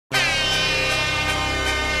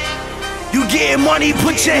getting money,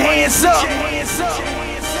 put your hands up.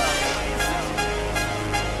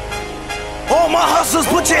 All my hustlers,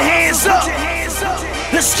 put your hands up.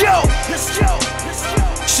 Let's go.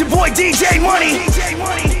 It's your boy DJ Money.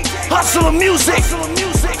 Hustler music.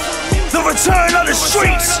 The return of the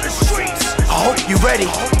streets. I hope you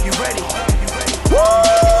ready. Woo!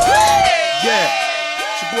 Yeah,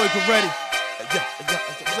 it's your boy Gerreddi.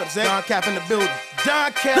 What's up, Zay? Don Cap in the building.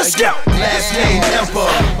 Don Cap. Let's go. Last name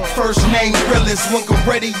Emperor, first name realist. When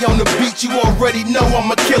Gerreddi on the beat, you already know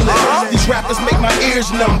I'ma kill it. These rappers make my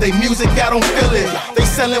ears numb. They music, I don't feel it. They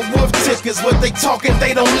selling wolf tickets, what they talking,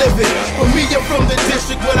 they don't live it. For me, I'm from the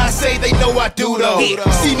district. What I say, they know I do though.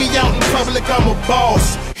 See me out in public, I'm a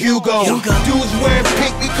boss. Hugo. Dudes wearing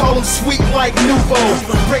pink, we call them sweet like Nouveau.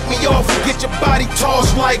 Break me off and get your body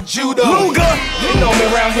tossed like judo. Leugar. You know me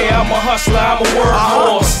around here, I'm a hustler, I'm a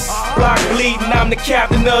workhorse. Block bleeding, I'm the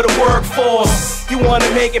captain of the workforce. You wanna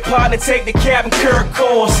make it, partner, take the Captain Kirk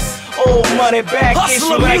course. Old money back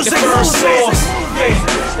issue like the first source. Yeah,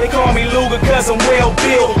 they call me Leugar cause I'm well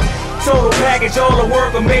built. Total package, all the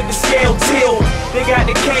work will make the scale tilt. They got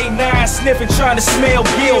the K9 sniffing, trying to smell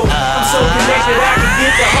guilt. I'm so connected I can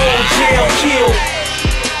get the whole jail killed.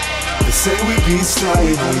 They say we be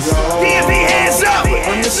sliding on y'all. DMV hands up. But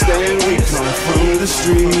understand we come from the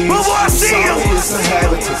streets. Move on, see you. Sorry, it's a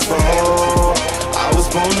habit to fall. I was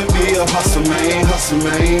born to be a hustle man.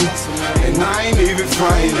 And I ain't even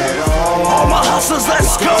frying at all. All my hustlers,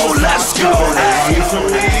 let's go. Hey. For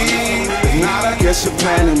me, if not, I guess you're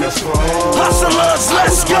planning us for. Hustlers,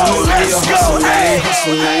 let's go. Hey.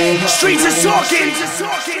 Streets is talking.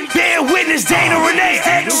 Bear Witnezz, Renee.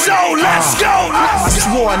 So let's go. I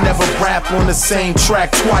swore I never rap on the same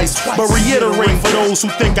track twice, but reiterate for those who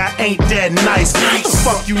think I ain't that nice. What the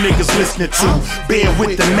fuck you niggas listening to? Bear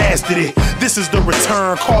with the mastered it. This is the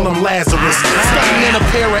return, call him Lazarus. Stunting in a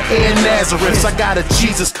pair of Air Nazareths. I got a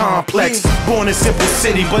Jesus complex. Born in Simple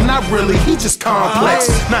City, but not really, he just complex.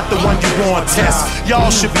 Not the one you want test.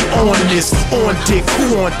 Y'all should be on this. On dick,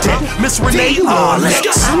 who on deck? Miss Renee, you on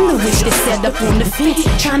next. I'm the witch that set up on the fence,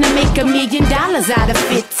 trying to make $1 million out of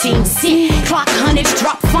 15 cents. Clock hundreds,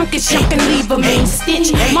 drop funk and chuck and leave a main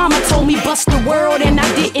stitch. Mama told me bust the world and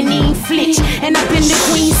I didn't even flinch. And I've been the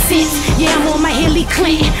queen since, yeah, I'm on my Hillary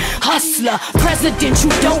Clinton. Hustler, presidential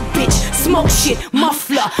dope bitch, smoke shit,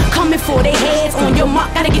 muffler. Coming for their heads, on your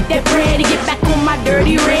mark, gotta get that bread and get back on my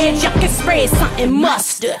dirty red. Y'all can spread something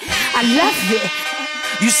mustard, I love it.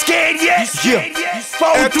 You scared yet? Yeah.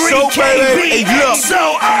 4-3 KB. Hey, look,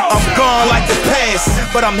 I'm gone like the past,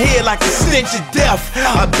 but I'm here like the stench of death.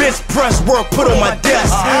 A bench press work put on my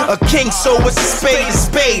desk. A king, so it's a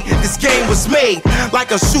spade. This game was made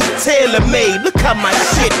like a suit tailor made. Look how my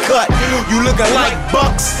shit cut. You looking like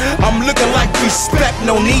bucks, I'm looking like respect.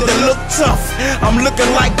 No need to look tough, I'm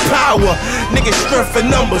looking like power. Niggas strength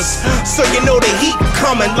in numbers, so you know the heat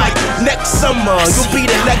coming like next summer. You'll be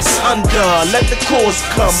the next under. Let the cause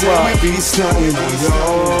come up. We be stunning on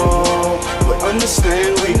y'all, but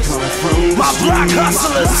understand we come from My block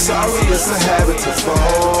hustlers. Sorry, it's a habit to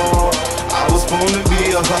fall. I was born to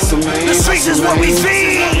be a hustle man. The streets is what we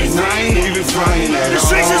feed. And I ain't even frying at all. The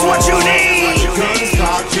streets is what you need. Guns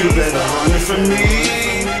cock, you better run it from me.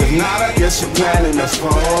 If not, I guess you're planning us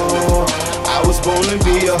for. I was born to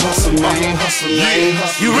be a hustle man.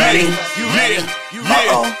 You ready?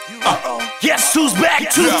 Guess who's back?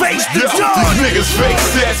 Two-Face the dog. These niggas fake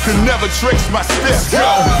stats could never trace my steps. Yo,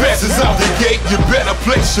 passes out the gate, you better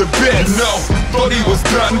place your bet. No, thought he was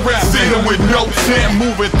done rapping. Seen him with no chin,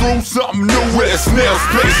 moving through something new with a snail's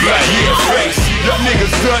pace. Like face. Y'all niggas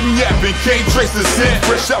done yapping, can't trace the scent.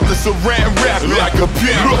 Fresh out the saran wrap like a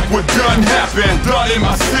pimp. Look what done happened, done in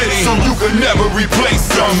my city. So you could never replace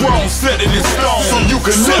them. Wrong, set it in stone. So you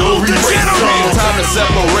could never erase them. Time to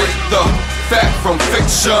separate the fact from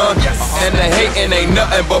fiction, and the hating ain't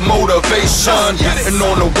nothing but motivation. And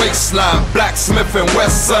on the waistline, Blacksmith and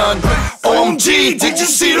Wesson. OMG, did you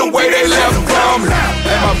see the way they left from?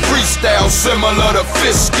 And my freestyle similar to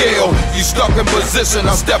fish scale. You stuck in position,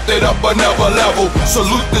 I stepped it up another level.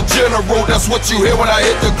 Salute the general, that's what you hear when I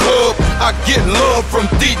hit the club. I get love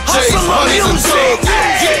from DJs, honeys and thugs.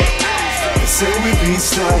 They say we be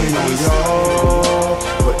stunning on y'all,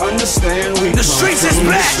 but understand we The streets is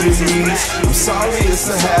black. I'm sorry, it's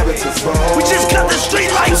a habit to fall. We just cut the street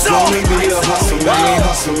lights off. Only be a hustle man,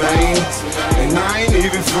 and I ain't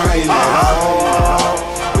even frying at all.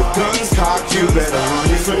 The guns cock, you better run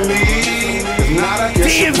it from me. If not, I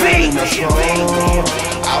guess you're planning us for.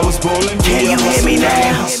 I was born to be a hustle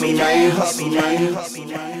man.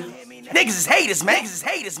 Niggas is haters, man.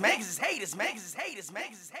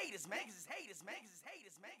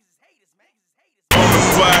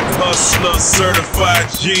 Black hustler, certified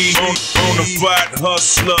G. Bonafide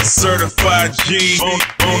hustler, certified G.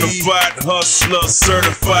 Bonafide hustler,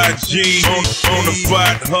 certified G.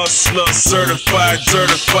 Bonafide hustler, certified,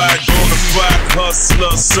 bonafide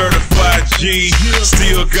hustler, certified G.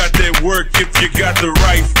 Still got that work if you got the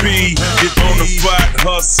right fee. Get bonafide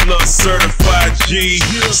hustler, certified G.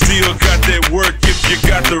 Still got that work if you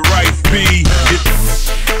got the right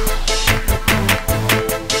fee.